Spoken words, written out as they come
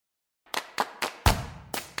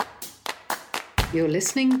You're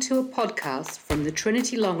listening to a podcast from the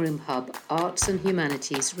Trinity Longroom Hub Arts and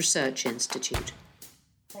Humanities Research Institute.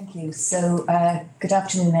 Thank you. So good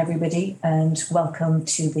afternoon, everybody, and welcome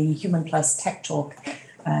to the Human Plus Tech Talk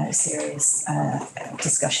series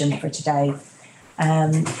discussion for today.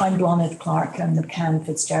 I'm Bláthnaid Clark. I'm the McCann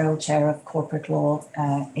Fitzgerald Chair of Corporate Law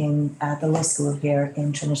in the Law School here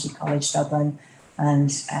in Trinity College Dublin.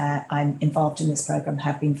 And I'm involved in this programme,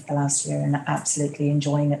 have been for the last year, and absolutely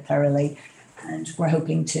enjoying it thoroughly. And we're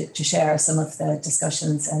hoping to share some of the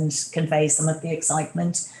discussions and convey some of the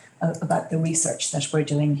excitement about the research that we're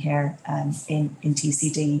doing here in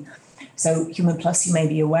TCD. So Human Plus, you may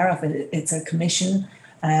be aware of it. It's a commission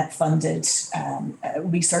funded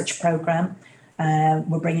research programme.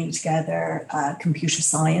 We're bringing together computer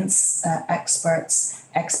science experts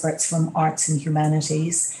from arts and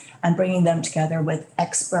humanities, and bringing them together with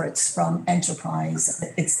experts from enterprise.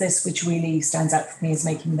 It's this which really stands out for me as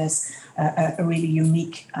making this a really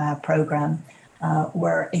unique programme.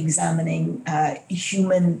 We're examining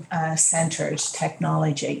human-centered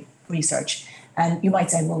technology research. And you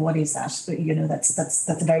might say, well, what is that? You know, that's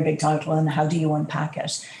a very big title, and how do you unpack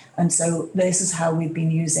it? And so this is how we've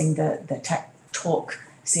been using the Tech Talk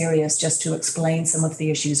series just to explain some of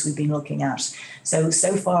the issues we've been looking at. So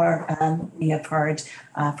far, we have heard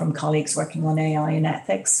from colleagues working on AI and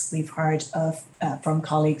ethics. We've heard from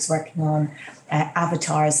colleagues working on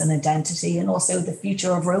avatars and identity, and also the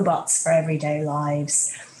future of robots for everyday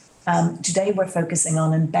lives. Today, we're focusing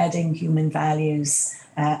on embedding human values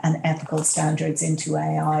and ethical standards into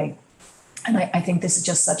AI. And I think this is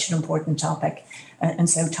just such an important topic and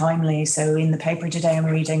so timely. So in the paper today, I'm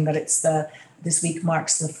reading that this week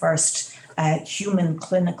marks the first human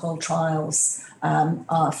clinical trials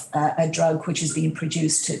of a drug which is being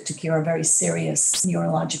produced to cure a very serious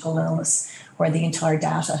neurological illness, where the entire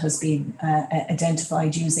data has been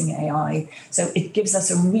identified using AI. So it gives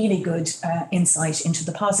us a really good insight into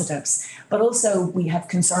the positives. But also we have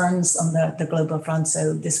concerns on the global front.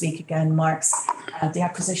 So this week again marks the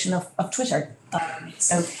acquisition of Twitter.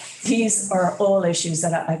 So these are all issues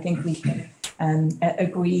that I think we can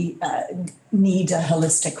agree need a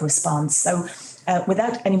holistic response. So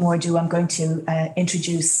without any more ado, I'm going to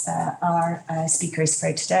introduce our speakers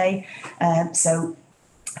for today. So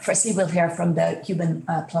firstly, we'll hear from the Human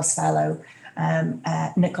Plus Fellow,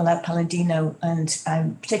 Nicola Palladino, and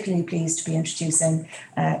I'm particularly pleased to be introducing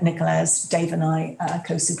Nicola, as Dave and I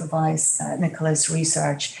co-supervise Nicola's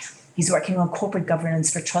research. He's working on corporate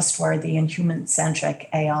governance for trustworthy and human-centric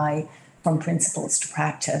AI from principles to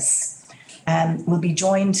practice. We'll be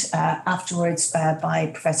joined afterwards by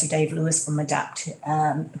Professor Dave Lewis from ADAPT,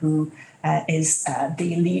 who is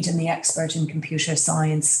the lead and the expert in computer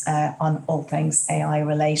science on all things AI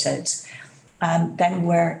related. Then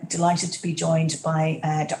we're delighted to be joined by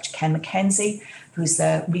Dr. Ken McKenzie, who's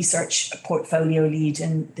the research portfolio lead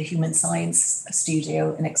in the Human Science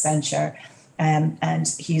Studio in Accenture. And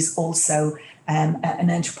he's also an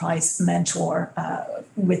enterprise mentor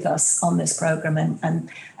with us on this program. And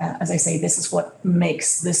as I say, this is what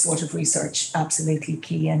makes this sort of research absolutely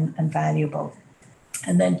key and valuable.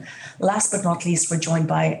 And then last but not least, we're joined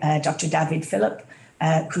by Dr. David Philip,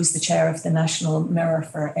 who's the chair of the National Mirror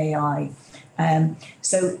for AI.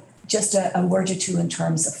 So just a word or two in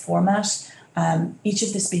terms of format. Each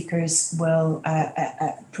of the speakers will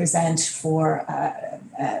present for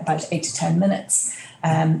about 8 to 10 minutes,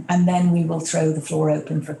 and then we will throw the floor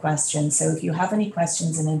open for questions. So if you have any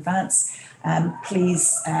questions in advance,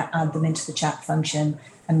 please add them into the chat function,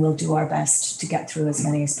 and we'll do our best to get through as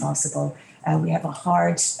many as possible. We have a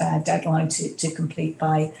hard deadline to complete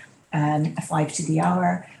by 5 to the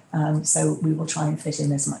hour. So we will try and fit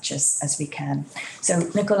in as much as we can. So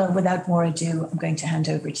Nicola, without more ado, I'm going to hand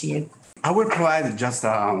over to you. I will provide just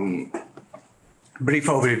a brief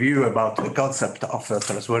overview about the concept of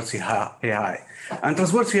trustworthy AI. And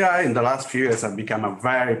trustworthy AI in the last few years has become a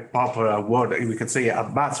very popular word, we can say a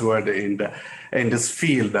buzzword in this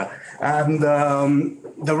field. And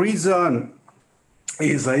the reason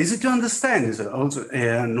is easy to understand. Is also,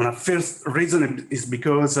 the first reason is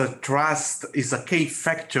because trust is a key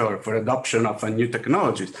factor for adoption of new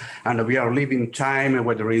technologies. And we are living in time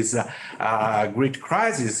where there is a great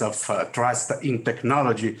crisis of trust in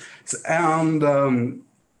technology. And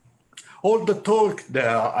all the talk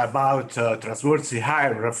about trustworthy AI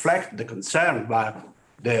reflect the concern by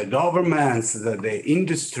the governments, the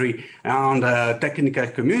industry, and the technical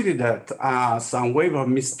community that some wave of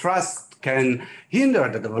mistrust can hinder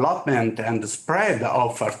the development and the spread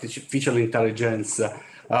of artificial intelligence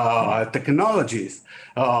technologies,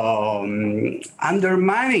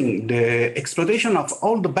 undermining the exploitation of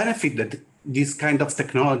all the benefit that this kind of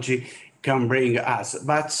technology can bring us.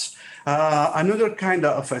 But another kind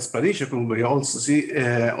of explanation can be also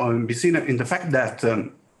be seen in the fact that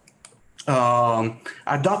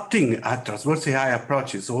adopting a transversal AI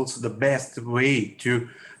approach is also the best way to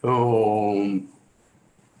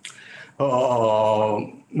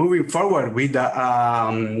moving forward with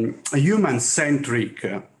a human-centric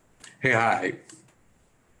AI.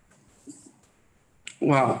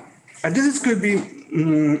 Well, this could be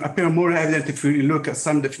appear more evident if we look at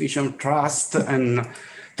some definition of trust and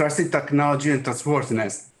trusted technology and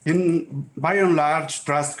trustworthiness. By and large,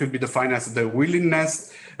 trust could be defined as the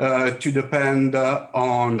willingness to depend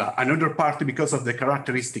on another party because of the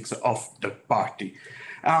characteristics of the party.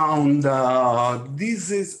 And this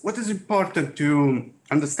is what is important to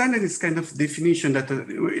understand in this kind of definition, that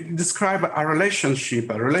describe a relationship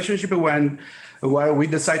where we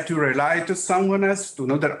decide to rely to someone else, to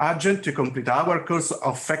another agent, to complete our course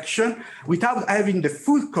of action without having the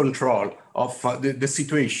full control of the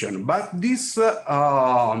situation. But this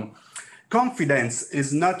confidence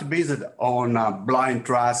is not based on blind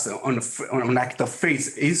trust, on an act of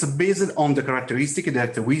faith. It's based on the characteristic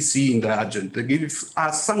that we see in the agent. It gives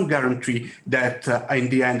us some guarantee that in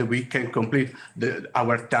the end we can complete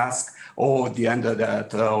our task or the end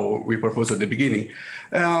that we proposed at the beginning.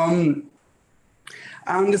 And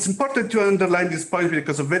it's important to underline this point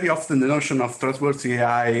because very often the notion of trustworthy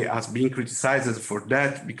AI has been criticized for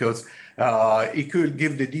that, because it could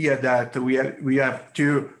give the idea that we have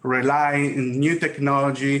to rely on new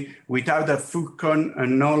technology without a full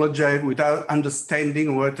knowledge, without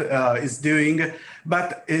understanding what it's doing.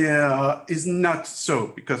 But it's not so,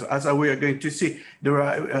 because as we are going to see, there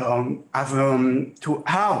are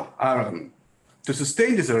to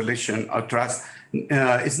sustain this relation of trust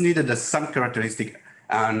is needed some characteristic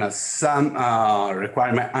and some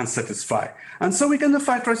requirement unsatisfied. And so we can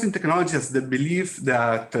define trust in technology as the belief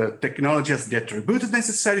that technology has the attributes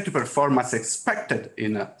necessary to perform as expected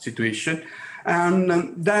in a situation.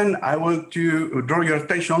 And then I want to draw your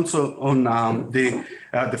attention also on the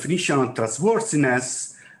definition of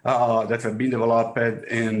trustworthiness that have been developed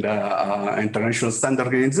in the International Standard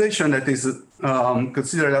Organization, that is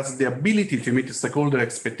considered as the ability to meet stakeholder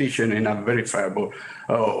expectation in a verifiable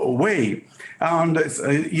way. And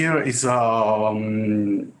here is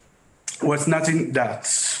was nothing that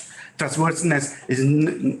trustworthiness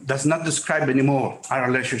does not describe anymore a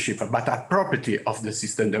relationship, but a property of the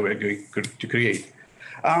system that we're going to create.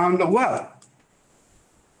 And well,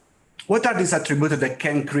 what are these attributes that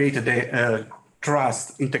can create the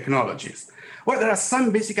trust in technologies? Well, there are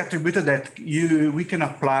some basic attributes that we can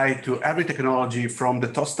apply to every technology, from the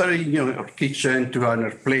toaster in your kitchen to an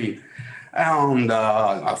airplane. And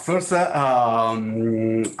first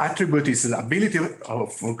attribute is the ability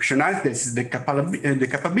of functionality. This is the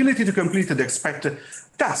capability to complete the expected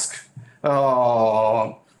task.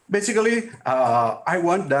 Basically, I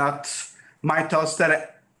want that my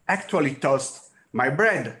toaster actually toasts my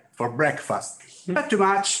bread for breakfast. Not too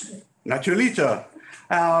much, not too little.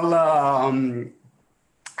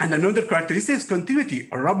 And another characteristic is continuity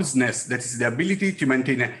or robustness, that is the ability to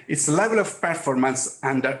maintain its level of performance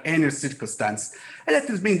under any circumstance. And that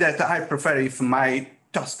means that I prefer if my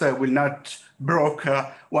toaster will not broke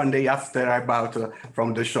one day after I bought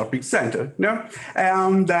from the shopping center. No?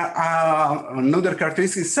 And another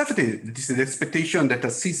characteristic is safety. This is the expectation that a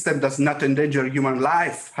system does not endanger human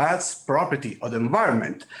life, health, property, or the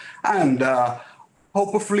environment. And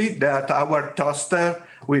hopefully that our toaster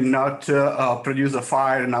will not produce a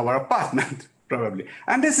fire in our apartment, probably.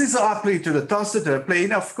 And this is applied to the toaster, to the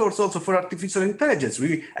plane, of course, also for artificial intelligence.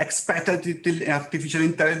 We expect that artificial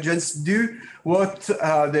intelligence do what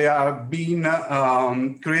they are being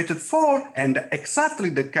created for, and exactly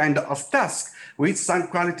the kind of task with some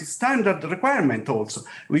quality standard requirement also.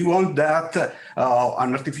 We want that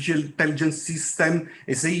an artificial intelligence system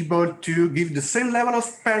is able to give the same level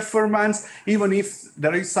of performance, even if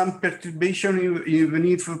there is some perturbation, even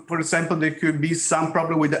if, for example, there could be some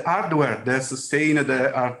problem with the hardware that sustain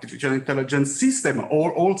the artificial intelligence system,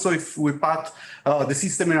 or also if we put the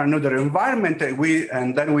system in another environment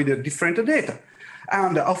and then with a different data.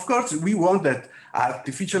 And of course, we want that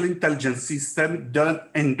artificial intelligence system don't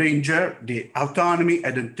endanger the autonomy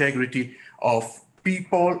and integrity of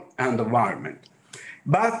people and environment.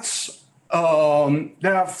 But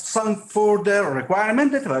there are some further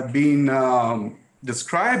requirements that have been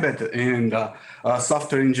described in the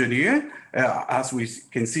software engineering. As we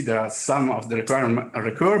can see, there are some of the requirements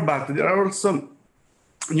recur, but there are also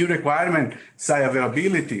new requirements, say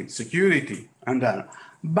availability, security, and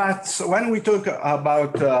But when we talk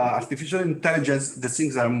about artificial intelligence, the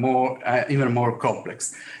things are even more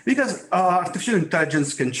complex, because artificial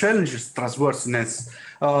intelligence can challenge trustworthiness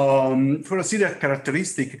for a serious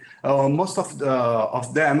characteristic. Most of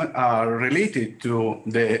them are related to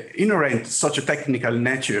the inherent socio-technical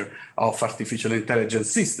nature of artificial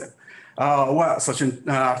intelligence system. Such an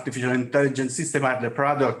artificial intelligence system are the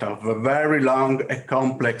product of a very long and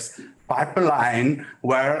complex pipeline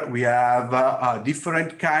where we have a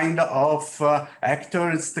different kind of actor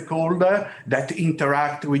and stakeholder that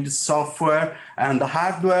interact with the software and the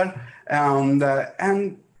hardware. And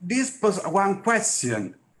this poses one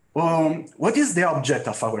question. What is the object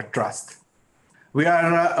of our trust? We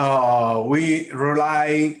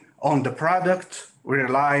rely on the product, we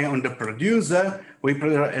rely on the producer, we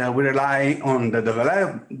rely on the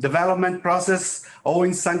development process or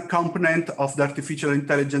in some component of the artificial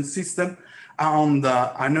intelligence system. And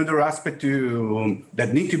another aspect that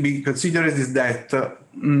need to be considered is that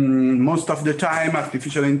most of the time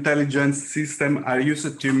artificial intelligence systems are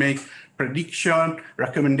used to make prediction,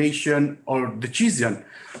 recommendation, or decision.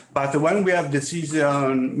 But when we have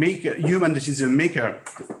human decision maker,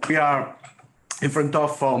 we are in front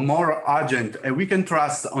of more agent, and we can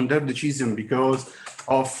trust on their decision because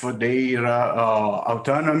of their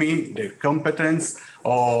autonomy, their competence,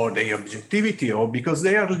 or their objectivity, or because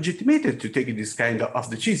they are legitimated to take this kind of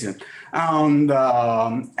decision. And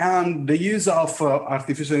the use of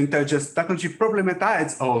artificial intelligence technology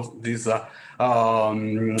problematizes all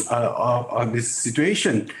this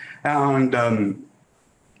situation. And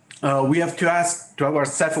we have to ask to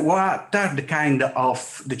ourselves, what are the kind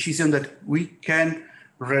of decisions that we can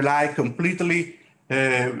rely completely,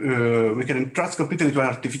 we can trust completely to an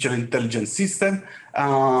artificial intelligence system,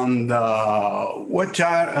 and what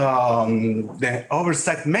are the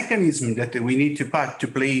oversight mechanisms that we need to put to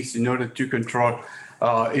place in order to control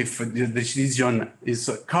if the decision is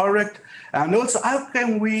correct, and also how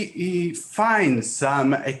can we find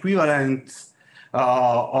some equivalent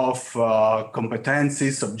of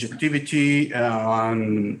competencies, objectivity,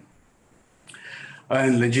 and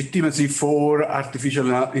legitimacy for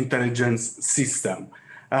artificial intelligence system.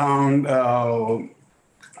 And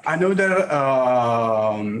another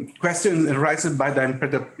question arises by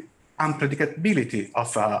the unpredictability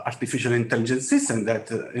of artificial intelligence system.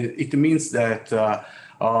 That it means that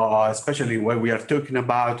especially when we are talking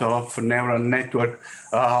about of neural network,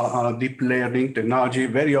 deep learning technology,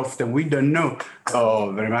 very often we don't know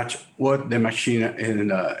very much what the machine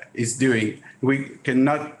is doing. We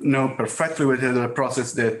cannot know perfectly what is the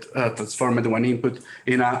process that transformed one input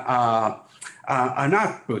in an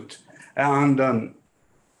output. And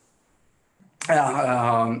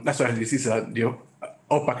sorry, this is the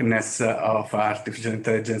opaqueness of artificial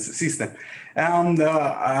intelligence system. And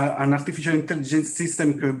an artificial intelligence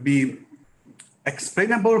system could be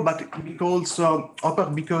explainable, but also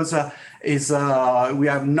opaque because we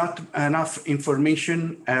have not enough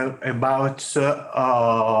information about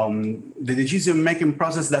the decision-making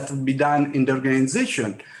process that will be done in the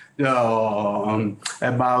organization,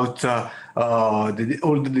 about all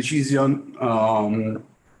the decision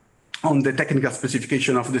on the technical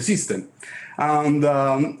specification of the system. And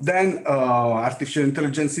then artificial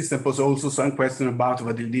intelligence system pose also some question about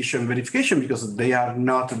validation verification because they are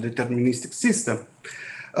not a deterministic system.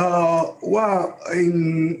 Well,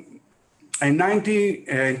 in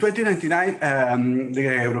 2099, the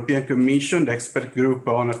European Commission, the expert group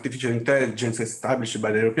on artificial intelligence established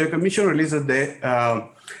by the European Commission, released the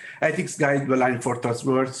ethics guideline for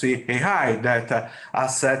trustworthy AI that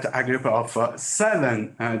has set a group of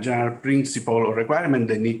 7 general principle or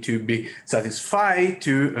requirements that need to be satisfied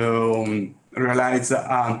to realize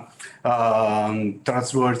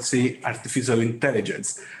trustworthy artificial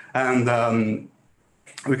intelligence. And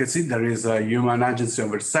we can see there is a human agency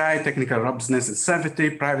oversight, technical robustness and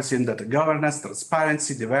safety, privacy and data governance,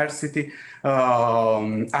 transparency, diversity,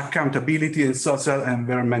 accountability, and social and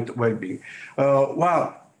environment well-being.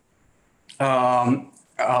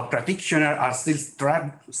 Practitioners are still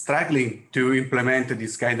struggling to implement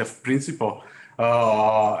this kind of principle,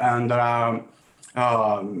 and there are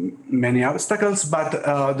many obstacles, but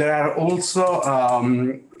there are also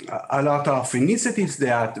a lot of initiatives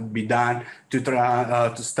that have been done to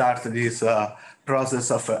try to start this process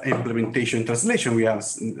of implementation translation. We have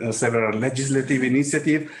several legislative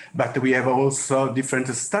initiatives, but we have also different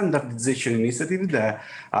standardization initiatives that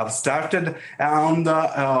have started. And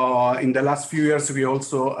in the last few years, we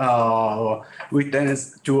also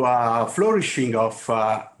witnessed to a flourishing of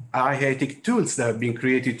AI-ethic tools that have been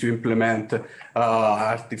created to implement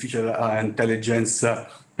artificial intelligence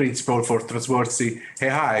principle for trustworthy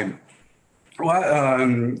AI. Well,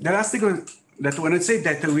 the last thing was that when I say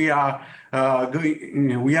that we are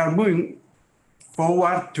moving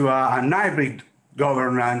forward to an hybrid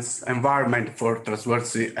governance environment for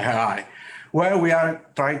trustworthy AI, where we are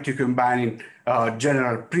trying to combine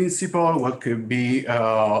general principle, what could be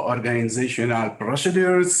organizational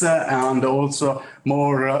procedures, and also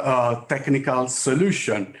more technical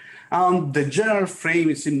solution. And the general frame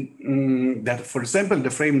is in that, for example, the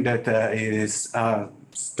frame that is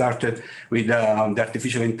started with the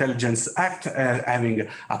Artificial Intelligence Act, having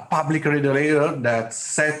a public regulator that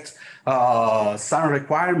set some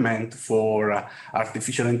requirement for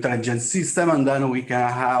artificial intelligence system, and then we can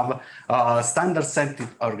have a standard set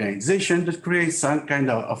organization that creates some kind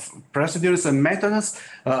of procedures and methods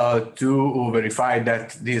to verify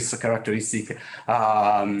that these characteristics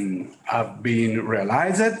have been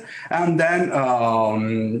realized. And then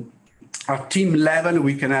at team level,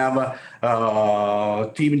 we can have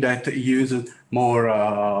a team that uses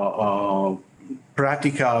more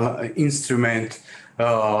practical instrument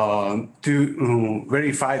to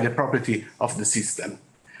verify the property of the system.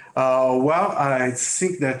 Well, I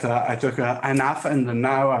think that I took enough, and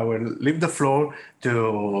now I will leave the floor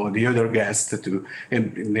to the other guests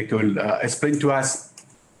they will explain to us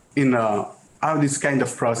in how this kind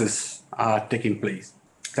of process are taking place.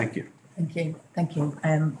 Thank you. Thank you.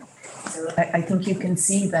 So I think you can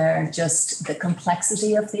see there just the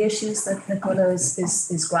complexity of the issues that Nicola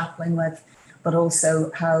is grappling with, but also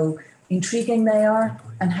how intriguing they are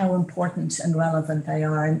and how important and relevant they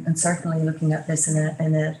are, and certainly looking at this in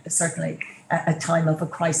a time of a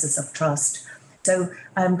crisis of trust. So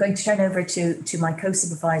I'm going to turn over to my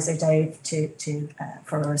co-supervisor Dave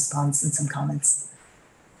for a response and some comments.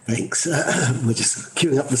 Thanks. We're just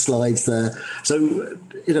queuing up the slides there. So,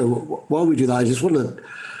 while we do that, I just want to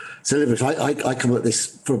celebrate. I come at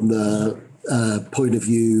this from the point of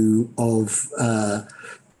view of,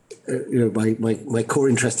 my core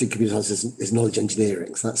interest in computer science is knowledge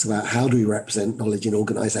engineering. So that's about how do we represent knowledge in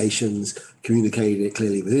organizations, communicate it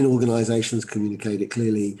clearly within organizations, communicate it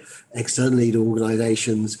clearly externally to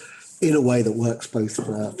organizations in a way that works both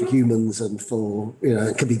for humans and for,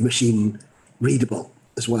 it can be machine readable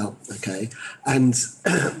as well. Okay. And,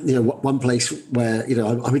 one place where,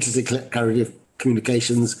 I'm interested in clarity of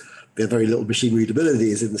communications, there's very little machine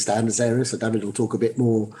readability is in the standards area. So David will talk a bit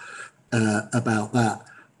more about that.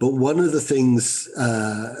 But one of the things,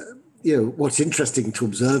 what's interesting to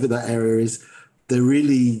observe in that area is they're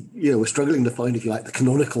really, we're struggling to find, if you like, the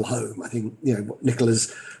canonical home. I think, what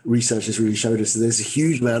Nicola's research has really showed us, that there's a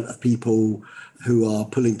huge amount of people who are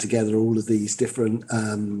pulling together all of these different,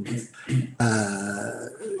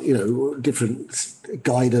 different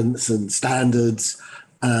guidance and standards,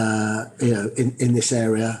 in this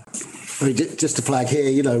area. I mean, just to flag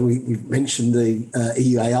here, we've mentioned the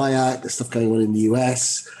EU AI Act, the stuff going on in the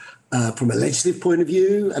US from a legislative point of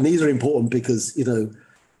view. And these are important because,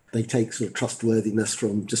 they take sort of trustworthiness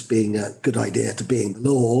from just being a good idea to being the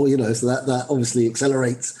law, so that obviously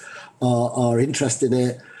accelerates our interest in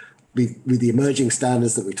it. With the emerging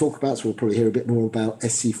standards that we talk about, so we'll probably hear a bit more about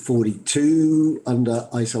SC 42 under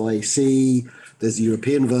ISO IEC. There's a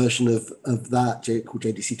European version of that called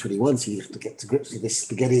JDC 21, so you have to get to grips with this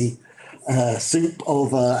spaghetti soup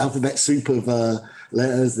of alphabet soup of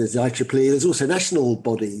letters. There's the IEEE. There's also national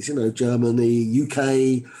bodies, Germany,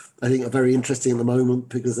 UK, I think are very interesting at the moment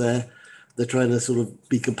because they're trying to sort of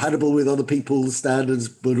be compatible with other people's standards,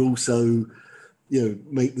 but also,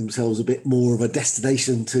 make themselves a bit more of a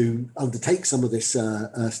destination to undertake some of this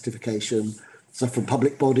certification. So from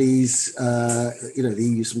public bodies, the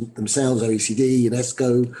EU themselves, OECD,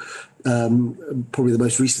 UNESCO, probably the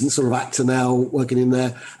most recent sort of actor now working in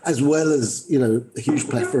there, as well as, a huge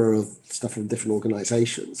plethora of stuff from different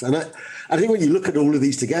organizations. And I think when you look at all of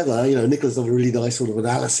these together, Nicola's done a really nice sort of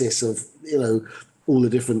analysis of, all the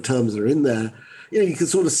different terms that are in there. You can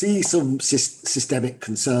sort of see some systemic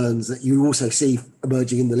concerns that you also see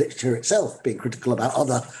emerging in the literature itself, being critical about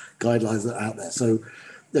other guidelines that are out there. So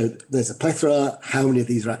there's a plethora. How many of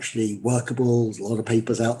these are actually workable? There's a lot of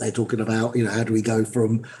papers out there talking about, how do we go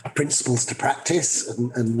from principles to practice,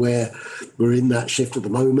 and where we're in that shift at the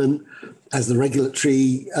moment. As the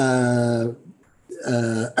regulatory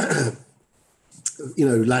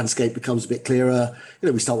landscape becomes a bit clearer,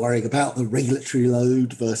 we start worrying about the regulatory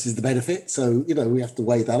load versus the benefit. So, we have to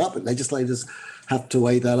weigh that up, and legislators have to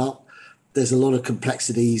weigh that up. There's a lot of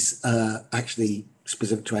complexities actually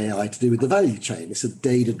specific to AI to do with the value chain. It's a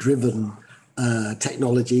data-driven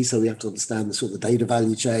technology, so we have to understand the sort of data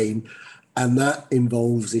value chain, and that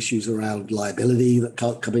involves issues around liability that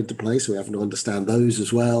can't come into play, so we have to understand those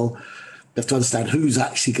as well. have to understand who's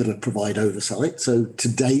actually going to provide oversight. So to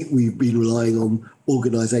date, we've been relying on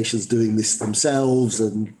organisations doing this themselves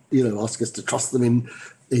and, asking us to trust them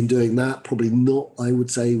in doing that. Probably not, I would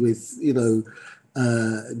say, with,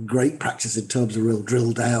 great practice in terms of real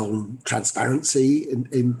drill down transparency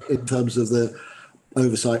in terms of the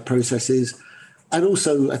oversight processes. And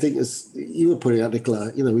also, I think, as you were pointing out,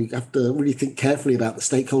 Nicola, we have to really think carefully about the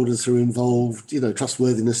stakeholders who are involved.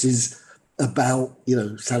 Trustworthiness is about,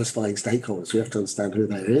 satisfying stakeholders. We have to understand who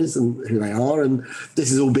that is and who they are. And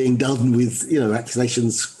this is all being done with,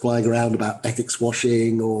 accusations flying around about ethics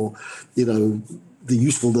washing or, the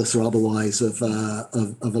usefulness or otherwise of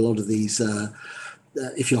a lot of these,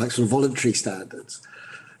 if you like, sort of voluntary standards.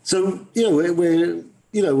 So,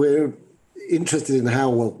 we're interested in how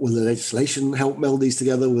will the legislation help meld these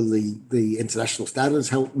together? Will the international standards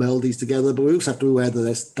help meld these together? But we also have to be aware that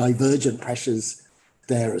there's divergent pressures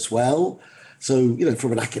there as well. So,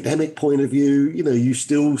 from an academic point of view, you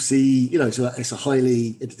still see, it's a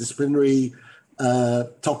highly interdisciplinary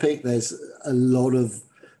topic. There's a lot of,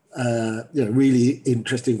 really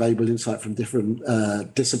interesting, valuable insight from different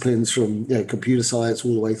disciplines, from, computer science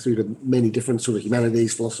all the way through to many different sort of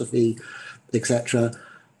humanities, philosophy, etc.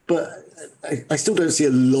 But I still don't see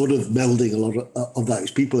a lot of melding, a lot of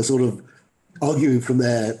those. People are sort of arguing from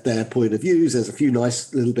their point of views. There's a few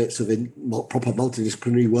nice little bits of proper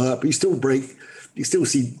multidisciplinary work, but you still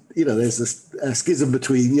see, there's a schism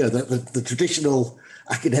between, the traditional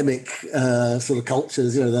academic sort of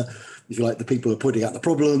cultures, if you like, the people are pointing out the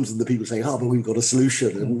problems and the people saying, but we've got a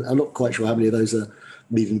solution. And I'm not quite sure how many of those are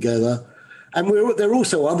meeting together. And there are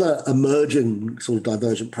also other emerging sort of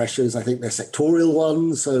divergent pressures. I think they're sectorial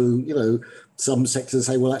ones. So, some sectors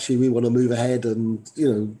say, well, actually, we want to move ahead and,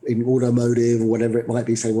 in automotive or whatever it might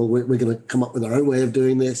be, say, well, we're going to come up with our own way of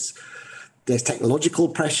doing this. There's technological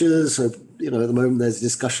pressures. So, at the moment, there's a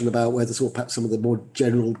discussion about whether perhaps some of the more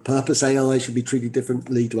general purpose AI should be treated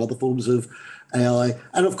differently to other forms of AI.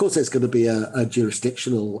 And of course, there's going to be a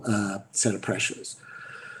jurisdictional set of pressures.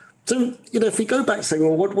 So, if we go back and say,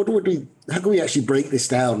 well, how can we actually break this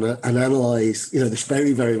down and analyze, this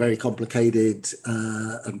very, very, very complicated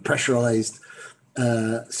and pressurized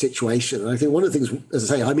situation? And I think one of the things, as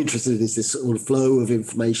I say, I'm interested in is this sort of flow of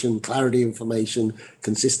information, clarity of information,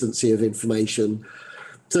 consistency of information.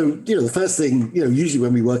 So, the first thing, usually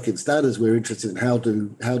when we work in standards, we're interested in how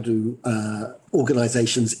do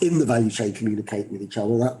organizations in the value chain communicate with each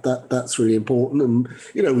other. That's really important. And,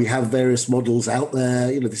 we have various models out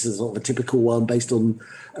there. This is sort of a typical one based on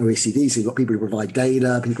OECD. So you've got people who provide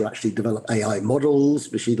data, people who actually develop AI models,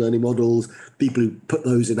 machine learning models, people who put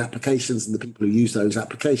those in applications, and the people who use those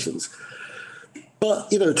applications. But,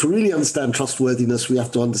 to really understand trustworthiness, we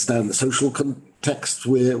have to understand the social context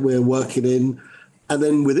we're working in. And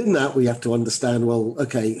then within that, we have to understand, well,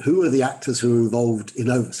 okay, who are the actors who are involved in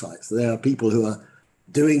oversight? So there are people who are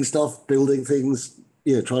doing stuff, building things,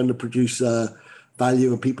 trying to produce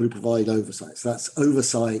value, and people who provide oversight. So that's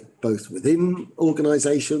oversight both within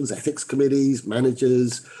organizations, ethics committees,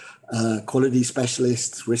 managers, quality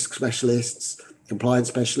specialists, risk specialists, compliance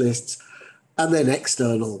specialists, and then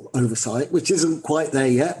external oversight, which isn't quite there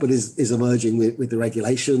yet, but is emerging with the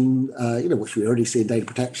regulation, which we already see in data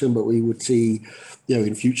protection, but we would see,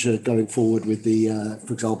 in future going forward with the,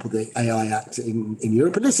 for example, the AI Act in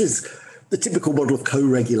Europe. And this is the typical model of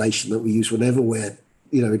co-regulation that we use whenever we're,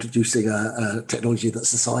 introducing a technology that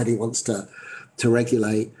society wants to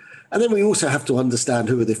regulate. And then we also have to understand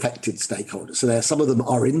who are the affected stakeholders. So some of them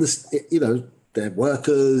are in this, they're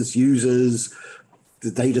workers, users,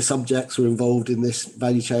 the data subjects who are involved in this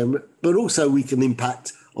value chain, but also we can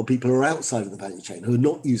impact on people who are outside of the value chain, who are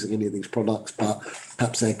not using any of these products, but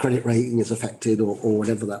perhaps their credit rating is affected or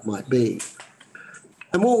whatever that might be.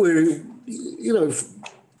 And what we're,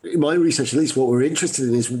 in my research, at least what we're interested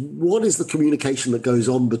in is what is the communication that goes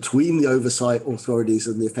on between the oversight authorities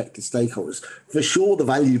and the affected stakeholders. For sure,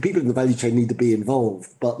 people in the value chain need to be involved,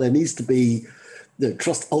 but there needs to be,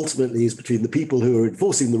 trust ultimately is between the people who are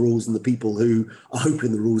enforcing the rules and the people who are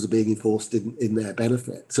hoping the rules are being enforced in their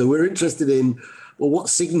benefit. So we're interested in, well, what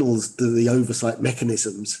signals do the oversight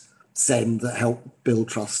mechanisms send that help build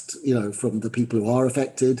trust, from the people who are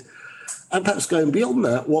affected? And perhaps going beyond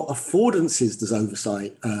that, what affordances does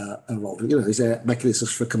oversight involve? Is there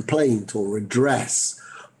mechanisms for complaint or redress,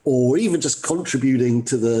 or even just contributing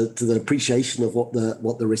to the appreciation of what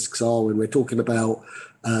the risks are when we're talking about,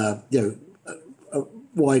 a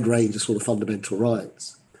wide range of sort of fundamental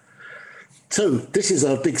rights? So this is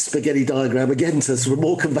a big spaghetti diagram, again, to sort of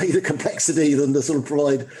more convey the complexity than to sort of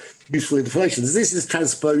provide useful information. This is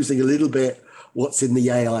transposing a little bit what's in the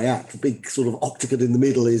AI Act. The big sort of octagon in the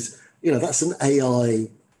middle is, that's an AI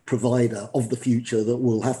provider of the future that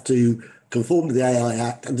will have to conform to the AI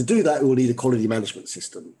Act. And to do that, it will need a quality management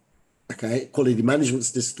system. Okay, quality management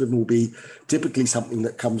system will be typically something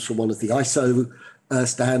that comes from one of the ISO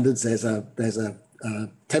standards. There's a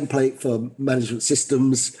template for management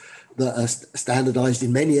systems that are standardized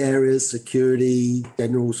in many areas: security,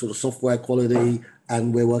 general sort of software quality,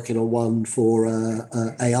 and we're working on one for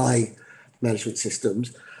AI management systems.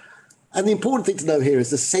 And the important thing to know here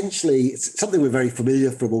is essentially it's something we're very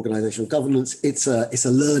familiar from organizational governance. It's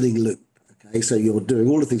a learning loop. Okay, so you're doing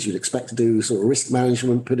all the things you'd expect to do, sort of risk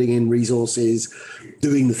management, putting in resources,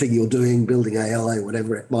 doing the thing you're doing, building AI,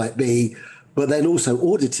 whatever it might be, but then also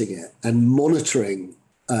auditing it and monitoring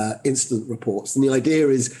incident reports. And the idea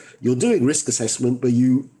is you're doing risk assessment, but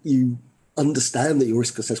you understand that your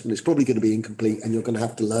risk assessment is probably going to be incomplete and you're going to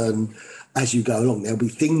have to learn as you go along. There'll be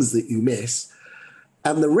things that you miss.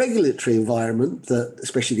 And the regulatory environment that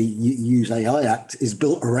especially the Use AI Act is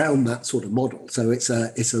built around that sort of model. So it's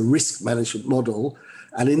a risk management model.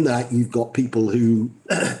 And in that, you've got people who,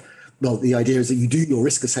 well, the idea is that you do your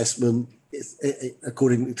risk assessment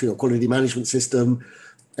according to your quality management system.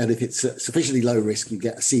 And if it's sufficiently low risk, you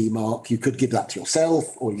get a CE mark. You could give that to yourself,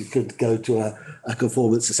 or you could go to a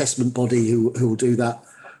conformance assessment body who will do that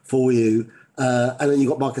for you. And then you've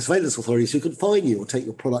got market surveillance authorities who can fine you or take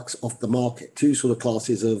your products off the market, two sort of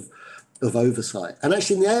classes of oversight. And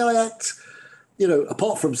actually in the AI Act, you know,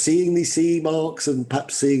 apart from seeing these CE marks and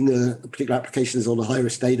perhaps seeing a particular application is on a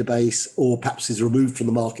high-risk database or perhaps is removed from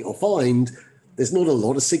the market or fined, there's not a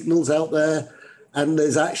lot of signals out there. And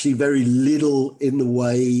there's actually very little in the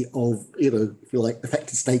way of, you know, if you like,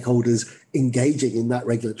 affected stakeholders engaging in that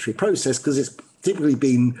regulatory process because it's typically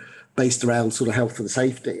been based around sort of health and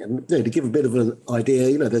safety. And you know, to give a bit of an idea,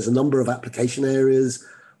 you know, there's a number of application areas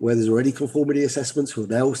where there's already conformity assessments who are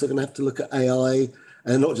now also going to have to look at AI,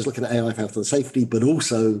 and not just looking at AI for health and safety, but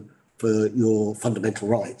also for your fundamental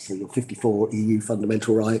rights, so your 54 EU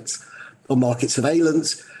fundamental rights on market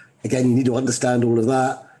surveillance. Again, you need to understand all of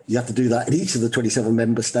that. You have to do that in each of the 27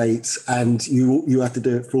 member states, and you have to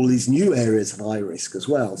do it for all these new areas of high risk as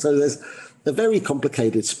well. So there's a very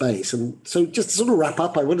complicated space. And so just to sort of wrap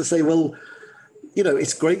up, I want to say, well, you know,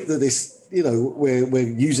 it's great that this, you know, we're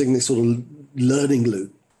using this sort of learning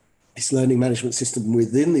loop, this learning management system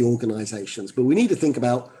within the organizations, but we need to think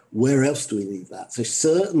about where else do we need that? So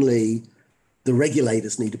certainly the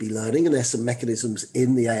regulators need to be learning, and there's some mechanisms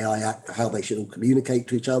in the AI Act for how they should all communicate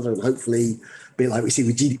to each other, and hopefully, a bit like we see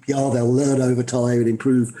with GDPR, they'll learn over time and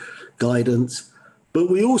improve guidance. But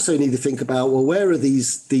we also need to think about, well, where are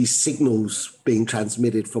these signals being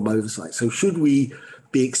transmitted from oversight? So should we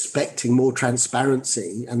be expecting more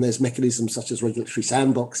transparency? And there's mechanisms such as regulatory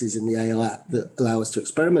sandboxes in the AI Act that allow us to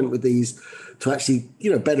experiment with these to actually,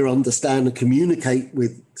 you know, better understand and communicate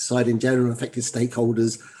with society in general and affected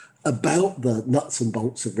stakeholders about the nuts and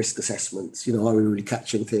bolts of risk assessments. You know, are we really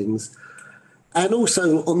catching things? And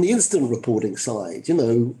also on the incident reporting side, you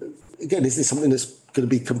know, again, is this something that's going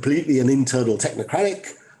to be completely an internal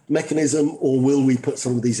technocratic mechanism, or will we put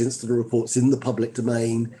some of these incident reports in the public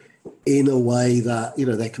domain in a way that, you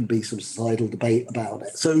know, there can be some societal debate about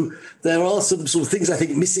it? So there are some sort of things I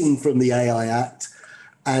think missing from the AI Act,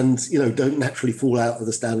 and, you know, don't naturally fall out of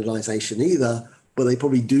the standardization either, but they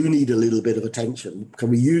probably do need a little bit of attention. Can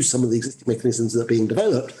we use some of the existing mechanisms that are being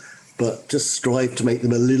developed, but just strive to make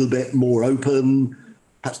them a little bit more open,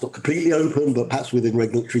 perhaps not completely open, but perhaps within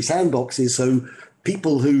regulatory sandboxes, so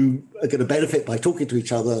people who are going to benefit by talking to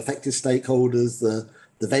each other, affected stakeholders,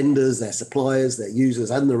 the vendors, their suppliers, their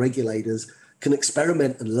users, and the regulators can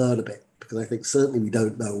experiment and learn a bit, because I think certainly we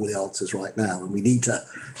don't know all the answers right now, and we need to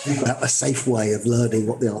have a safe way of learning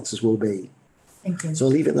what the answers will be. Thank you. So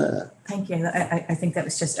I'll leave it there. Thank you. I think that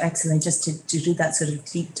was just excellent, just to do that sort of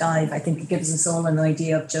deep dive. I think it gives us all an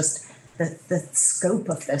idea of just the scope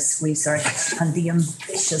of this research and the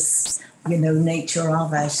ambitious, you know, nature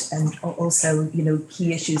of it, and also, you know,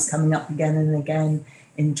 key issues coming up again and again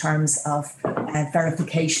in terms of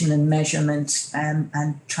verification and measurement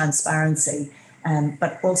and transparency,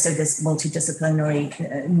 but also this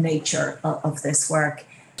multidisciplinary nature of this work.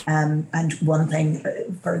 And one thing,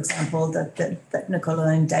 for example, that Nicola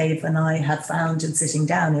and Dave and I have found in sitting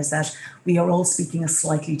down is that we are all speaking a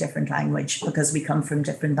slightly different language because we come from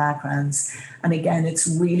different backgrounds. And again, it's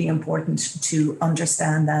really important to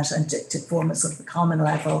understand that and to form a sort of a common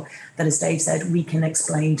level that, as Dave said, we can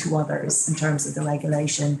explain to others in terms of the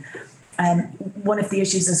regulation. One of the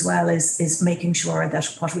issues as well is making sure that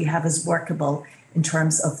what we have is workable in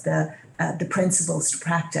terms of the principles to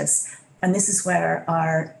practice. And this is where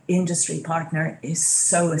our industry partner is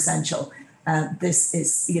so essential. This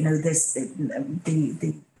is, you know,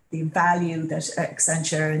 the the value that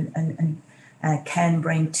Accenture and Ken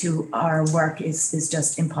bring to our work is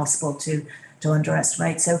just impossible to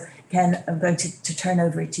underestimate. So Ken, I'm going to turn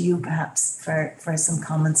over to you perhaps for some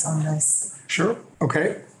comments on this. Sure.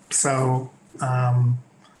 Okay. So I'm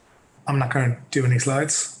not going to do any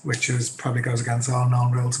slides, which probably goes against all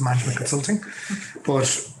known rules of management consulting.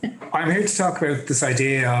 But I'm here to talk about this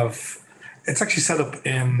idea of, it's actually set up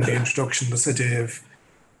in the introduction, this idea of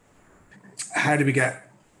how do we get,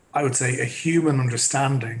 I would say, a human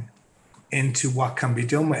understanding into what can be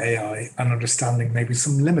done with AI and understanding maybe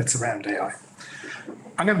some limits around AI.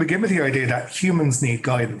 I'm going to begin with the idea that humans need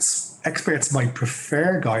guidance. Experts might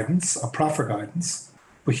prefer guidance or proffer guidance,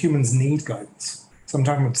 but humans need guidance. So I'm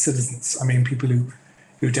talking about citizens. I mean, people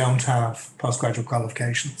who don't have postgraduate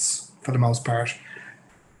qualifications for the most part.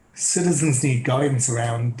 Citizens need guidance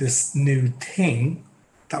around this new thing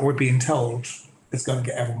that we're being told is going to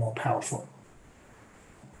get ever more powerful.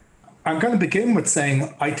 I'm going to begin with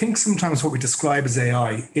saying, I think sometimes what we describe as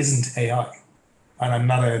AI isn't AI. And I'm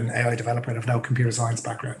not an AI developer, I have no computer science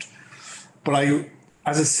background. But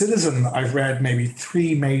as a citizen, I've read maybe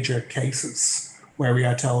 3 major cases where we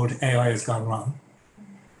are told AI has gone wrong.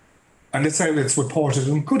 And it's how it's reported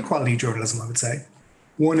in good quality journalism, I would say.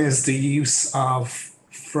 One is the use of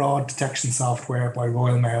fraud detection software by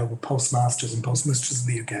Royal Mail with postmasters and postmistresses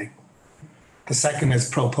in the UK. The second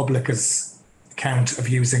is ProPublica's account of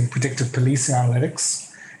using predictive policing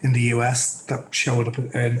analytics in the US that showed up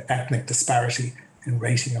an ethnic disparity in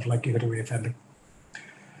rating of likelihood of reoffending.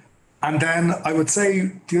 And then I would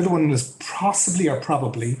say the other one is possibly or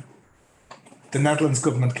probably the Netherlands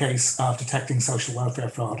government case of detecting social welfare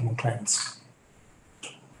fraud among claimants.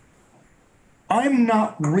 I'm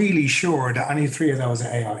not really sure that any 3 of those are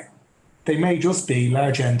AI. They may just be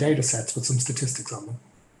large end data sets with some statistics on them.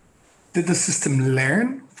 Did the system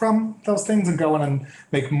learn from those things and go on and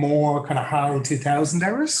make more kind of HAL 2000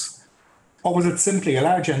 errors? Or was it simply a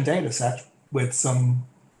large end data set with some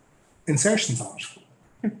insertions on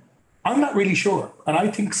it? I'm not really sure. And I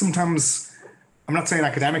think sometimes, I'm not saying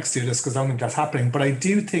academics do this because I don't think that's happening, but I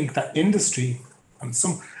do think that industry and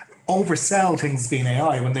some oversell things being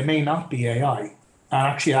AI when they may not be AI, and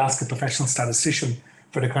actually ask a professional statistician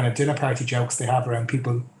for the kind of dinner party jokes they have around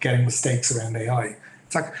people getting mistakes around AI.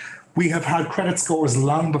 It's like, we have had credit scores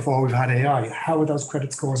long before we've had AI. How are those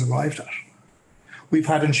credit scores arrived at? We've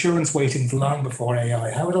had insurance weightings long before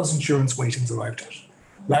AI. How are those insurance weightings arrived at?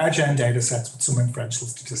 Large end data sets with some inferential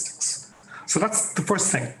statistics. So that's the first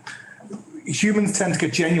thing. Humans tend to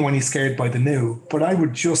get genuinely scared by the new, but I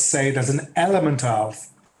would just say there's an element of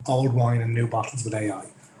old wine and new bottles with AI.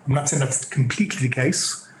 I'm not saying that's completely the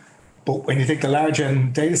case, but when you take the large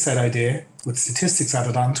end data set idea with statistics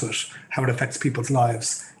added onto it, how it affects people's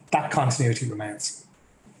lives, that continuity remains.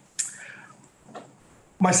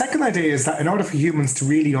 My second idea is that in order for humans to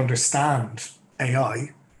really understand AI,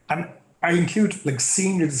 and I include like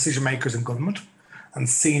senior decision makers in government and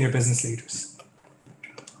senior business leaders,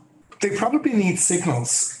 they probably need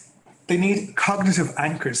signals. They need cognitive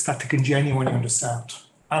anchors that they can genuinely understand.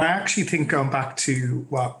 And I actually think going back to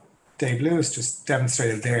what Dave Lewis just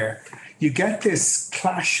demonstrated there, you get this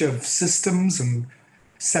clash of systems and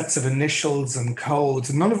sets of initials and codes,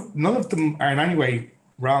 and none of them are in any way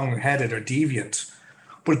wrong-headed or deviant,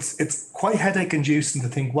 but it's quite headache-inducing to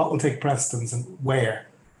think what will take precedence and where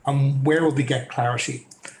will we get clarity.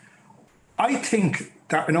 I think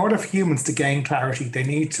that in order for humans to gain clarity, they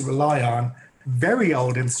need to rely on very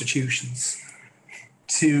old institutions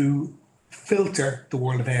to filter the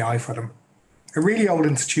world of AI for them. A really old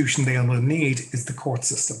institution they will need is the court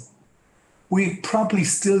system. We probably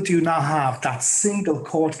still do not have that single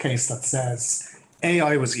court case that says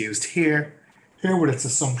AI was used here were its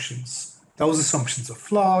assumptions. Those assumptions are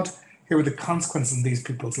flawed. Here were the consequences in these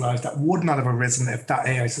people's lives that would not have arisen if that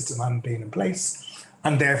AI system hadn't been in place.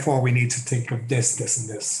 And therefore we need to think of this, this, and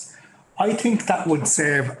this. I think that would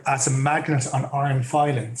serve as a magnet on iron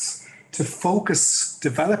filings to focus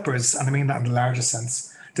developers, and I mean that in the larger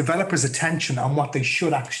sense, developers' attention on what they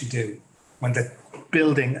should actually do when they're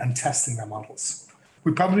building and testing their models.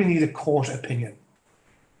 We probably need a court opinion.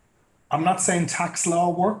 I'm not saying tax law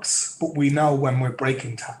works, but we know when we're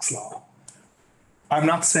breaking tax law. I'm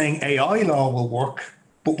not saying AI law will work,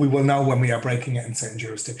 but we will know when we are breaking it in certain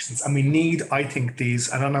jurisdictions. And we need, I think,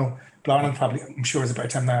 these, I don't know, Blarney probably, I'm sure is about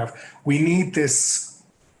time now, we need this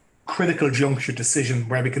critical juncture decision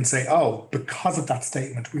where we can say, oh, because of that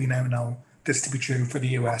statement, we now know this to be true for the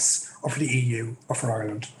US or for the EU or for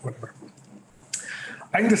Ireland, whatever.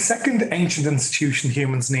 I think the second ancient institution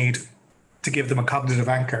humans need to give them a cognitive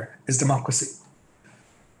anchor is democracy.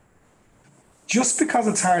 just because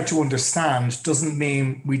it's hard to understand doesn't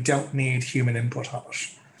mean we don't need human input on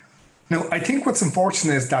it. Now, I think what's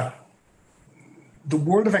unfortunate is that the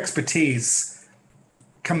world of expertise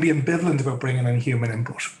can be ambivalent about bringing in human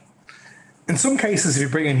input. In some cases, if you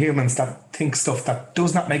bring in humans that think stuff that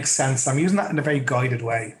does not make sense, I'm using that in a very guided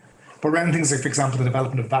way. But around things like, for example, the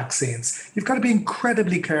development of vaccines, you've got to be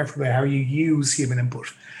incredibly careful about how you use human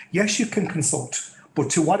input. Yes, you can consult, but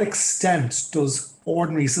to what extent does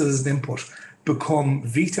ordinary citizen input become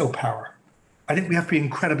veto power? I think we have to be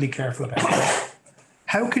incredibly careful about that.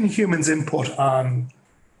 How can humans input on,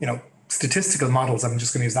 statistical models, I'm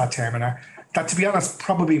just going to use that term, and that, to be honest,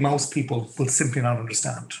 probably most people will simply not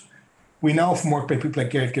understand. We know from work by people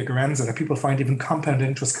like Gerd Gigerenzer that people find even compound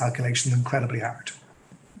interest calculations incredibly hard.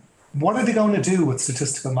 What are they going to do with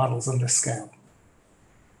statistical models on this scale?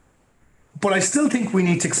 But I still think we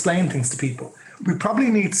need to explain things to people. We probably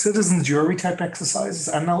need citizen jury type exercises.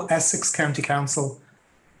 I know Essex County Council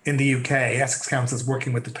in the UK, Essex Council is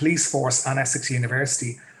working with the police force and Essex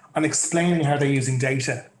University on explaining how they're using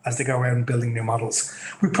data as they go around building new models.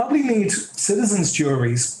 We probably need citizens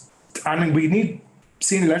juries, and we need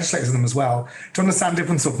senior legislators in them as well, to understand the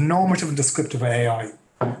difference of normative and descriptive AI.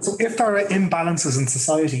 So if there are imbalances in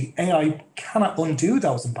society, AI cannot undo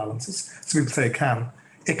those imbalances. Some people say it can.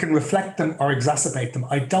 It can reflect them or exacerbate them.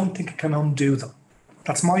 I don't think it can undo them.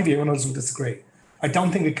 That's my view, and others will disagree. I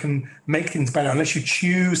don't think it can make things better unless you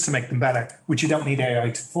choose to make them better, which you don't need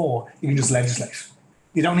AI for. You can just legislate.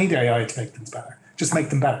 You don't need AI to make things better. Just make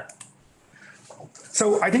them better.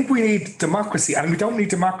 So I think we need democracy, and we don't need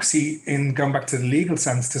democracy in going back to the legal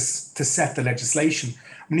sense to set the legislation.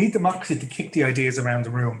 We need democracy to kick the ideas around the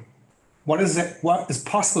room. What is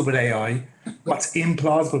possible with AI? What's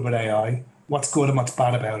implausible with AI? What's good and what's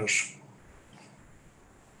bad about it?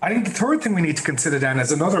 I think the third thing we need to consider then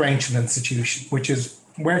is another ancient institution, which is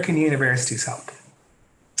where can universities help?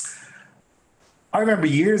 I remember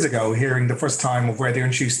years ago hearing the first time of where they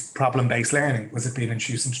introduced problem-based learning. Was it being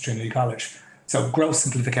introduced into Trinity College? So gross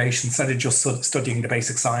simplification, instead of just studying the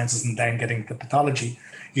basic sciences and then getting the pathology,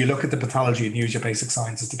 you look at the pathology and use your basic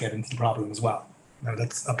sciences to get into the problem as well. Now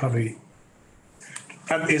that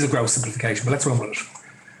is a gross simplification, but let's run with it.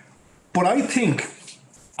 But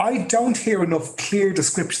I don't hear enough clear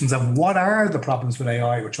descriptions of what are the problems with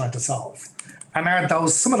AI we're trying to solve. And are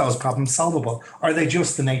some of those problems solvable? Or are they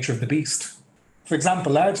just the nature of the beast? For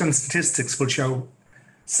example, large statistics will show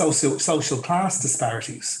social class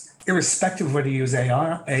disparities, irrespective of whether you use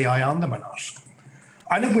AI on them or not.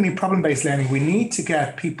 I think we need problem-based learning. We need to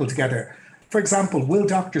get people together. For example, will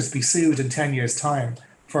doctors be sued in 10 years' time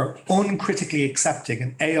for uncritically accepting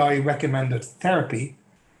an AI-recommended therapy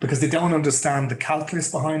because they don't understand the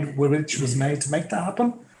calculus behind which was made to make that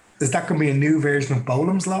happen? Is that going to be a new version of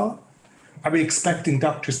Boehm's Law? Are we expecting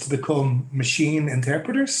doctors to become machine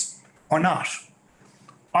interpreters or not?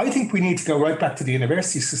 I think we need to go right back to the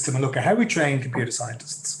university system and look at how we train computer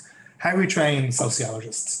scientists, how we train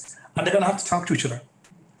sociologists, and they're going to have to talk to each other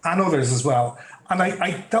and others as well. And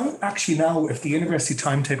I don't actually know if the university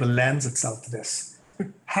timetable lends itself to this.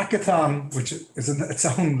 Hackathon, which is its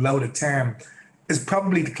own loaded term, is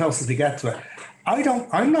probably the closest we get to it.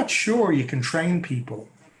 I'm not sure you can train people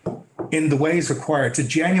in the ways required to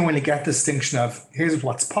genuinely get the distinction of here's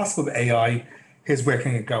what's possible with AI, here's where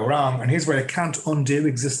can it go wrong, and here's where it can't undo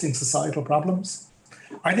existing societal problems.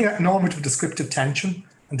 I think that normative descriptive tension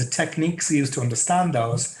and the techniques used to understand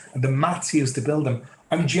those and the maths used to build them,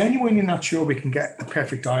 I'm genuinely not sure we can get a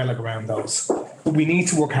perfect dialogue around those. But we need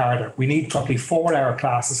to work harder. We need probably 4-hour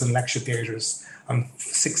classes in lecture theatres and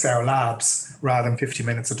 6-hour labs rather than 50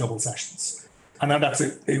 minutes of double sessions. I know that's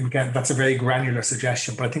a very granular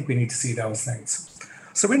suggestion, but I think we need to see those things.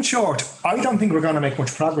 So in short, I don't think we're going to make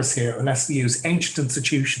much progress here unless we use ancient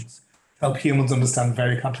institutions to help humans understand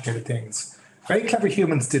very complicated things. Very clever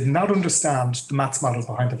humans did not understand the maths models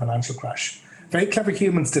behind the financial crash. Very clever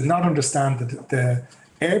humans did not understand the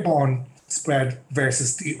airborne spread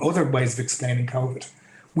versus the other ways of explaining COVID.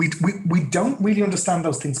 We don't really understand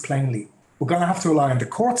those things plainly. We're going to have to rely on the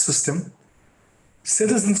court system,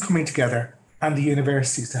 citizens coming together, and the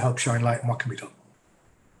universities to help shine light on what can be done.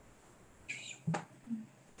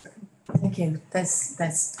 Thank you.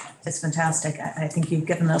 That's fantastic. I think you've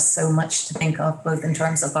given us so much to think of, both in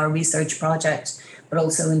terms of our research project, but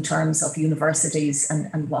also in terms of universities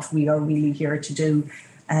and what we are really here to do,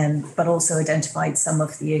 but also identified some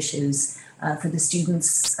of the issues. For the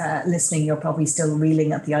students listening, you're probably still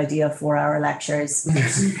reeling at the idea of 4-hour lectures.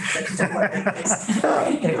 Don't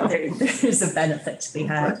worry, there's a benefit to be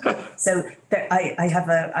had. So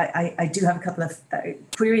I do have a couple of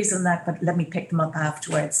queries on that, but let me pick them up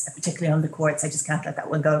afterwards, particularly on the courts. I just can't let that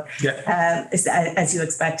one go, as you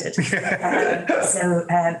expected. So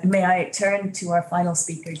may I turn to our final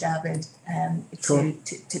speaker, David, Sure.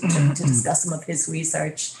 to discuss some of his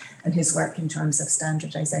research and his work in terms of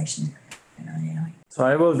standardization in AI. So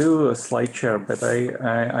I will do a slide share, but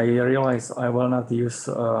I realize I will not use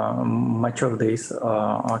much of this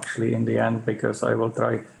actually in the end, because I will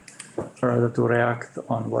try rather to react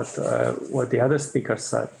on what the other speakers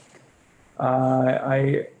said.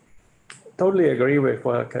 I totally agree with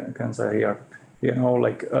what Ken said here. You know,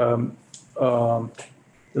 like a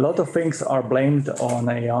lot of things are blamed on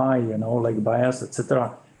AI, you know, like bias,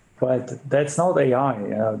 etc. But that's not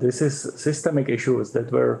AI. This is systemic issues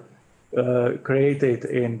that were created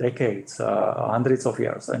in decades, hundreds of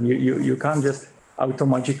years, and you can't just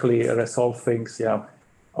automatically resolve things. Yeah,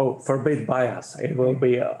 oh, forbid bias, it will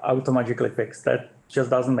be automatically fixed. That just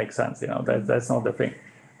doesn't make sense. You know, that's not the thing.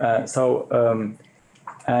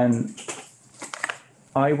 And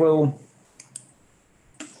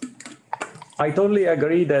I totally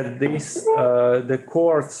agree that the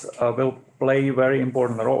courts will play a very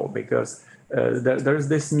important role, because there's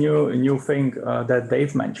this new thing that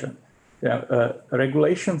Dave mentioned.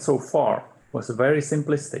 Regulation so far was very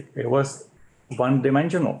simplistic. It was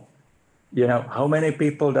one-dimensional. You know, how many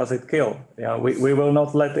people does it kill? We will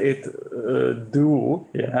not let it do,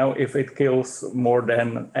 you know, if it kills more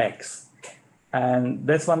than X. And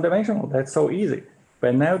that's one-dimensional. That's so easy.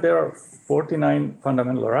 But now there are 49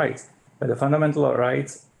 fundamental rights. But the fundamental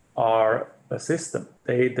rights are a system.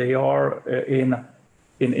 They are in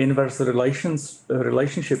inverse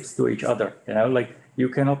relationships to each other. You know, like you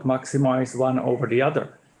cannot maximize one over the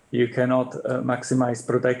other. You cannot maximize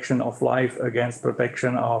protection of life against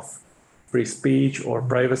protection of free speech or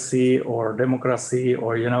privacy or democracy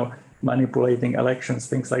or, you know, manipulating elections,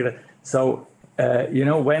 things like that. So, you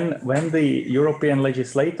know, when the European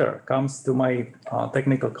legislator comes to my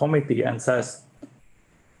technical committee and says,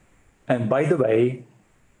 and by the way,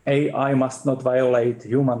 AI must not violate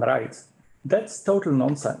human rights, that's total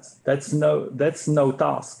nonsense. That's no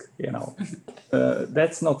task, you know.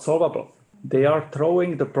 That's not solvable. They are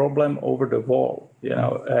throwing the problem over the wall, you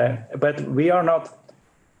know. But we are not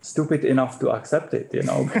stupid enough to accept it, you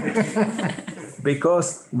know,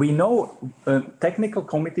 because we know technical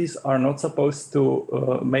committees are not supposed to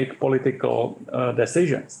make political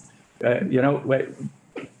decisions. You know,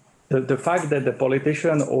 the fact that the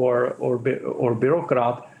politician or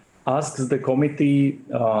bureaucrat asks the committee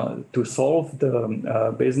to solve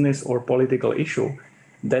the business or political issue,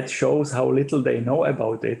 that shows how little they know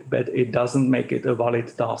about it, but it doesn't make it a valid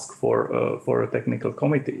task for a technical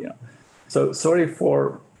committee. You know? So sorry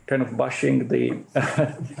for kind of bashing the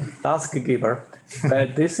task giver,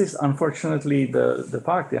 but this is unfortunately the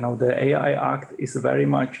fact. You know, the AI Act is very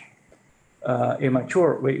much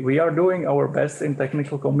immature. We are doing our best in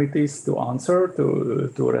technical committees to answer,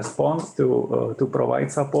 to respond, to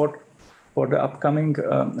provide support for the upcoming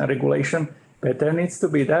regulation. But there needs to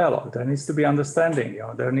be dialogue. There needs to be understanding. You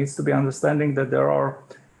know, there needs to be understanding that there are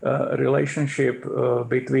a relationship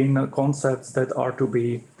between concepts that are to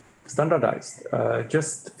be standardized.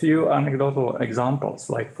 Just a few anecdotal examples.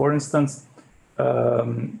 Like, for instance,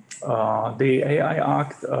 the AI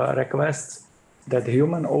Act requests that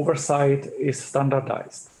human oversight is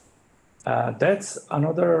standardized. That's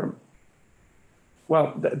another,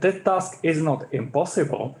 well, that task is not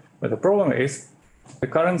impossible, but the problem is the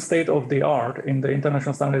current state of the art in the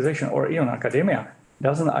international standardization or even academia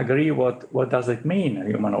doesn't agree what does it mean,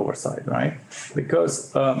 human oversight, right?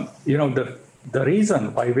 Because, you know, the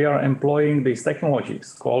reason why we are employing these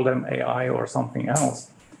technologies, call them AI or something else,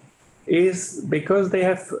 is because they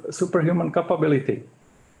have superhuman capability.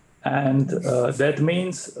 And that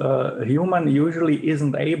means human usually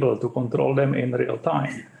isn't able to control them in real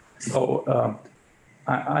time. So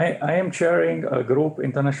I am chairing a group,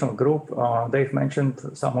 international group. They've mentioned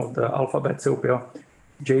some of the alphabet soup,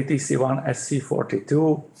 JTC1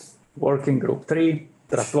 SC42, Working Group 3,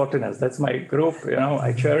 Trustworthiness. That's my group, you know,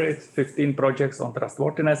 I chair it, 15 projects on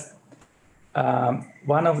trustworthiness.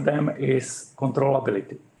 One of them is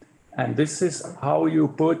controllability. And this is how you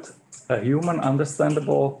put a human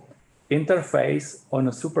understandable interface on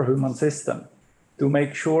a superhuman system to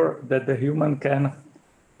make sure that the human can,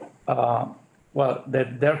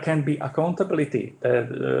 that there can be accountability,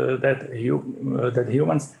 that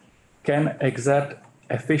humans can exert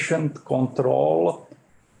efficient control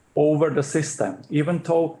over the system, even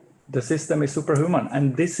though the system is superhuman,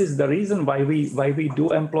 and this is the reason why we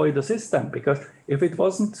do employ the system, because if it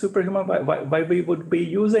wasn't superhuman, why we would be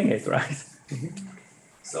using it, right?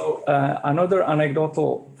 So another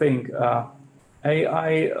anecdotal thing,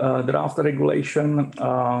 AI draft regulation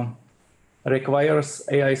requires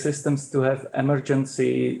AI systems to have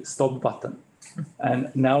emergency stop button,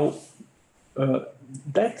 and now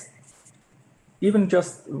that, even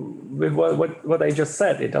just with what I just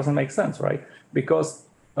said, it doesn't make sense, right? Because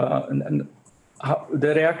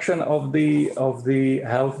the reaction of the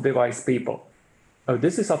health device people,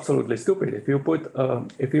 this is absolutely stupid. If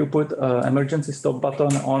you put emergency stop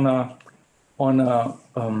button on a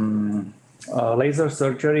laser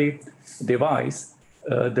surgery device,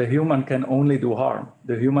 the human can only do harm.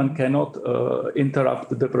 The human cannot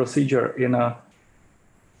interrupt the procedure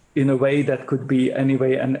in a way that could be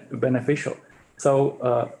anyway beneficial.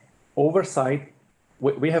 So oversight,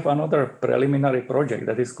 we have another preliminary project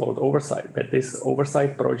that is called Oversight, but this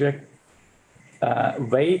Oversight project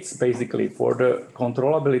waits basically for the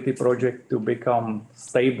controllability project to become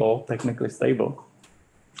stable, technically stable.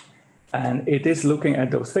 And it is looking at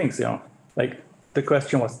those things, like the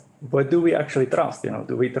question was, what do we actually trust?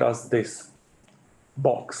 Do we trust this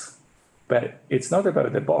box? But it's not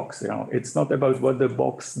about the box, it's not about what the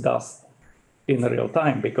box does in real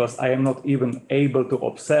time, because I am not even able to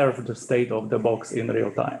observe the state of the box in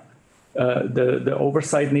real time. The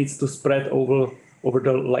oversight needs to spread over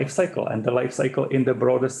the life cycle, and the life cycle in the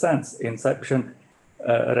broadest sense, inception,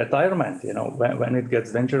 retirement. When it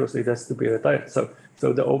gets dangerous, it has to be retired. So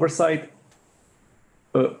the oversight,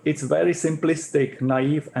 it's very simplistic,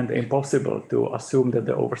 naive, and impossible to assume that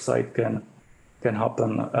the oversight can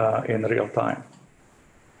happen in real time.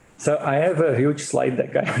 So I have a huge slide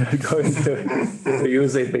deck. I'm not going to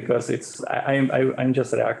use it because I'm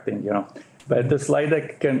just reacting, But the slide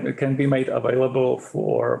deck can be made available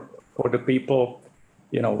for the people,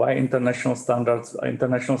 why international standards.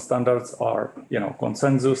 International standards are,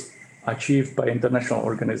 consensus achieved by international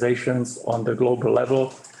organizations on the global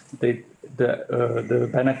level. The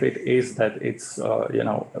benefit is that it's,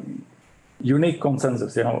 unique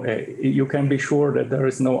consensus. You can be sure that there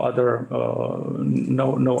is no other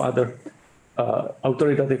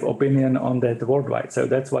authoritative opinion on that worldwide. So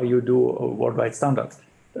that's why you do worldwide standards.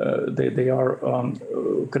 They are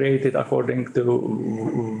created according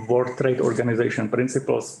to World Trade Organization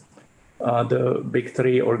principles. The big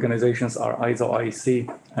three organizations are ISO, IEC,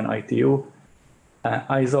 and ITU.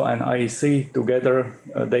 ISO and IEC together,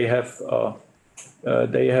 they have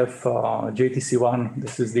JTC1.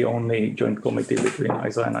 This is the only joint committee between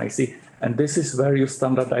ISO and IEC, and this is where you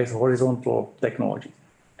standardize horizontal technology.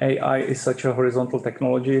 AI is such a horizontal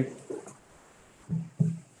technology.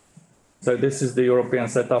 So this is the European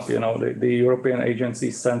setup. The European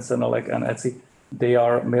agencies, Sensenelec and ETSI, they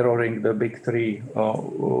are mirroring the big three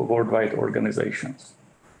worldwide organizations.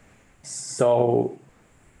 So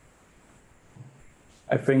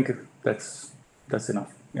I think that's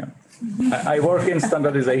enough. Yeah. I work in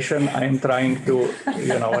standardization. I'm trying to,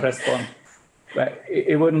 respond. But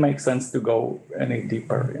it wouldn't make sense to go any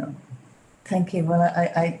deeper. Yeah. Thank you. Well,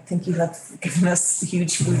 I think you have given us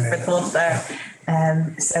huge food for thought there.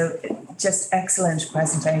 So just excellent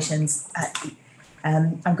presentations.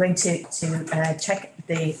 I'm going to check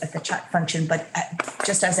the chat function, but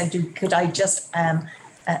just as I do, could I just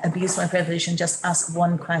abuse my privilege and just ask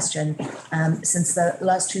one question, since the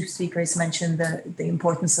last two speakers mentioned the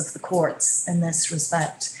importance of the courts in this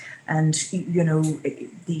respect, and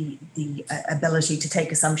the ability to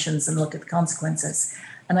take assumptions and look at the consequences.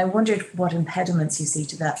 And I wondered what impediments you see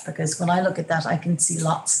to that, because when I look at that, I can see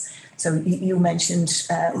lots. So you mentioned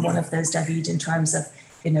one of those, David, in terms of,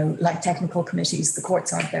 like technical committees, the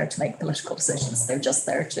courts aren't there to make political decisions. They're just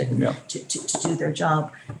there to do their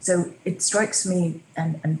job. So it strikes me,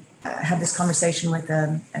 and I had this conversation with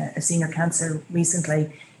a senior counsel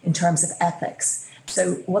recently in terms of ethics.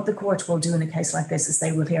 So what the court will do in a case like this is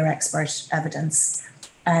they will hear expert evidence,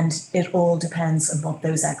 and it all depends on what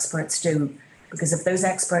those experts do. Because if those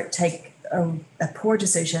experts take a poor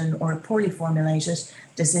decision or a poorly formulated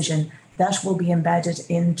decision, that will be embedded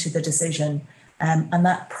into the decision. And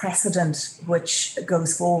that precedent which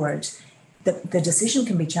goes forward, the decision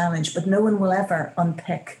can be challenged, but no one will ever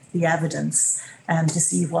unpick the evidence to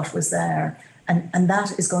see what was there. And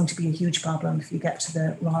that is going to be a huge problem if you get to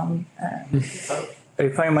the wrong.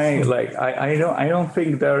 If I may, I don't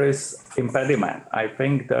think there is impediment. I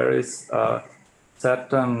think there is a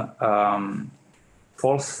certain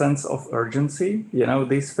false sense of urgency.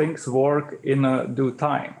 These things work in a due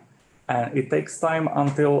time. And it takes time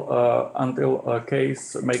until a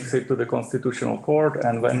case makes it to the Constitutional Court,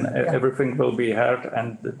 and when everything will be heard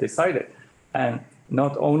and decided. And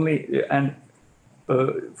not only, and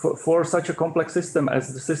for such a complex system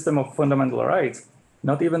as the system of fundamental rights,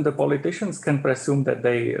 not even the politicians can presume that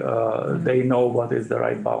they know what is the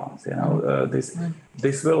right balance.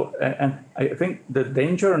 This will, and I think the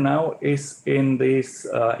danger now is in this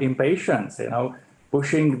impatience.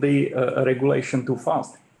 Pushing the regulation too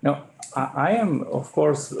fast. Now, I am, of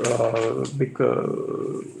course, big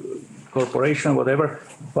corporation, whatever.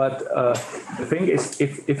 But the thing is,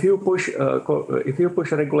 if you push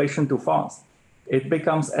a regulation too fast, it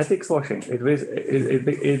becomes ethics washing.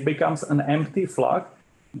 It becomes an empty flag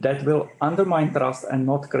that will undermine trust and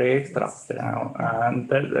not create trust.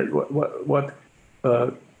 And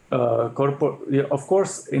of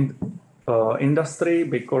course, in industry,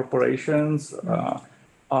 big corporations.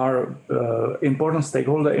 Are important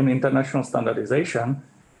stakeholder in international standardization,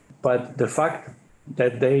 but the fact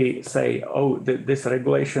that they say, "Oh, this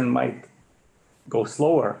regulation might go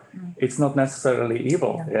slower," it's not necessarily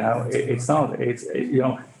evil. It's not. It's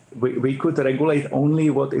we could regulate only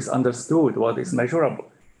what is understood, what is measurable,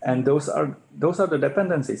 and those are the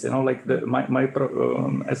dependencies. Like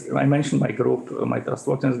as I mentioned, my group, my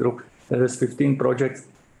trustworthiness group, there is 15 projects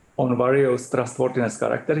on various trustworthiness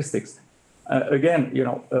characteristics. Again,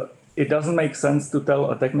 it doesn't make sense to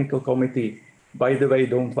tell a technical committee, by the way,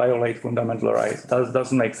 don't violate fundamental rights. That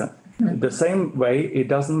doesn't make sense. The same way, it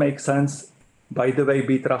doesn't make sense, by the way,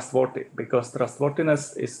 be trustworthy, because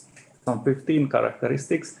trustworthiness is some 15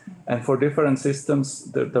 characteristics, and for different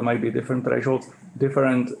systems, there might be different thresholds,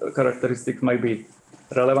 different characteristics might be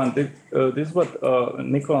relevant. This is what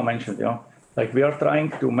Nicola mentioned, like we are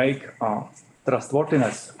trying to make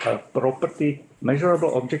trustworthiness a property,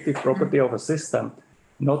 measurable objective property of a system,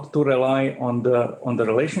 not to rely on the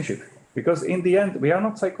relationship, because in the end we are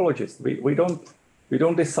not psychologists. We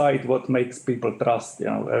don't decide what makes people trust.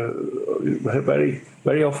 Very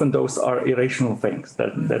very often those are irrational things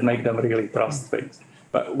that make them really trust things.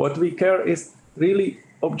 But what we care is really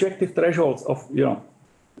objective thresholds of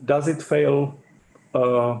does it fail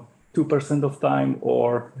 2% of time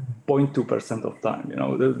or 0.2% of time?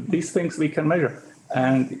 These things we can measure,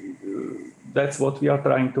 and that's what we are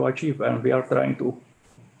trying to achieve, and we are trying to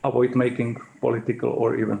avoid making political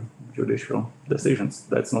or even judicial decisions.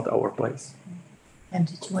 That's not our place. And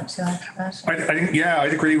did you want to add to that? I think,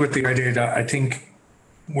 I'd agree with the idea that I think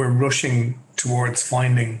we're rushing towards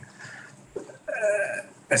finding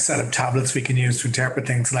a set of tablets we can use to interpret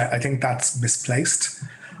things, and I think that's misplaced.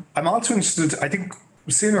 I'm also interested, I think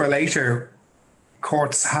sooner or later,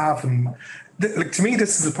 courts have, and to me,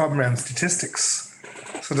 this is a problem around statistics.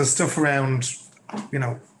 So there's stuff around,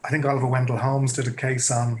 I think Oliver Wendell Holmes did a case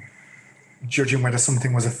on judging whether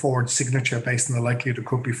something was a forged signature based on the likelihood it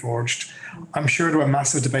could be forged. I'm sure there were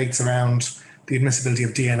massive debates around the admissibility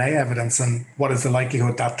of DNA evidence and what is the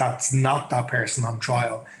likelihood that that's not that person on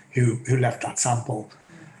trial who left that sample.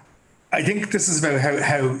 I think this is about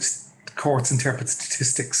how courts interpret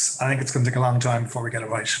statistics. I think it's going to take a long time before we get it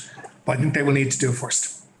right, but I think they will need to do it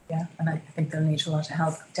first. Yeah, and I think they'll need a lot of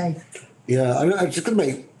help. Dave? Yeah, I'm just going to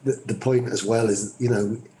make the point as well is,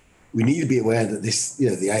 we need to be aware that this,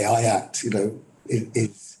 the AI Act,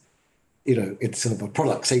 it's sort of a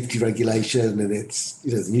product safety regulation, and it's,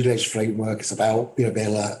 the new legislative framework is about, being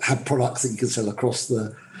able to have products that you can sell across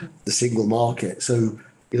the single market. So,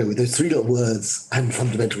 with those three little words and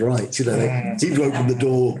fundamental rights, they seem to open the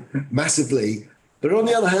door massively. But on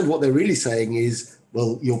the other hand, what they're really saying is,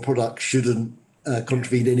 well, your product shouldn't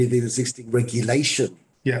contravene any of the existing regulation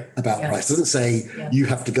about rights. It doesn't say you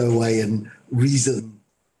have to go away and reason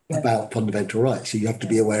about fundamental rights. So you have to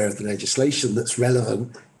be aware of the legislation that's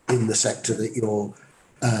relevant in the sector that you're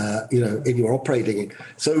operating in.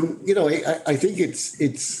 So, I think it's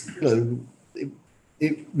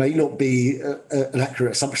it may not be an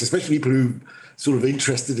accurate assumption, especially people who sort of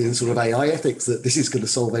interested in sort of AI ethics, that this is going to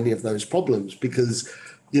solve any of those problems, because,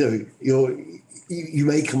 you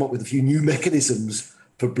may come up with a few new mechanisms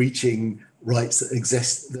for breaching rights that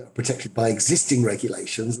exist, that are protected by existing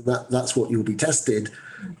regulations, and that's what you'll be tested.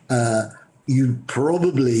 You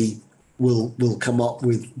probably will come up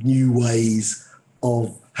with new ways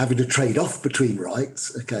of having to trade off between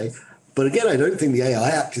rights. Okay. But again, I don't think the AI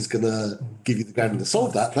Act is going to give you the ground to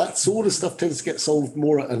solve that. That sort of stuff tends to get solved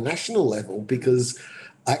more at a national level, because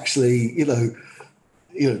actually, the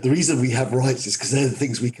reason we have rights is because they're the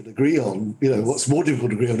things we can agree on. What's more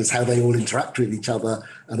difficult to agree on is how they all interact with each other,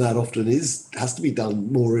 and that often has to be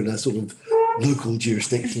done more in a sort of local,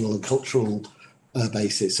 jurisdictional, and cultural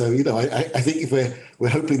basis. So, I think if we're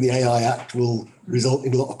hoping the AI Act will result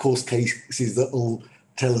in a lot of court cases that will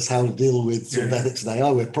tell us how to deal with sort of ethics and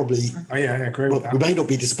AI, we're probably, I agree with that. we may not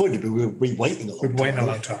be disappointed, but we'll be waiting a long time. We've waited a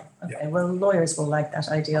long time. Okay, well, lawyers will like that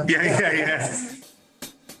idea. Yeah.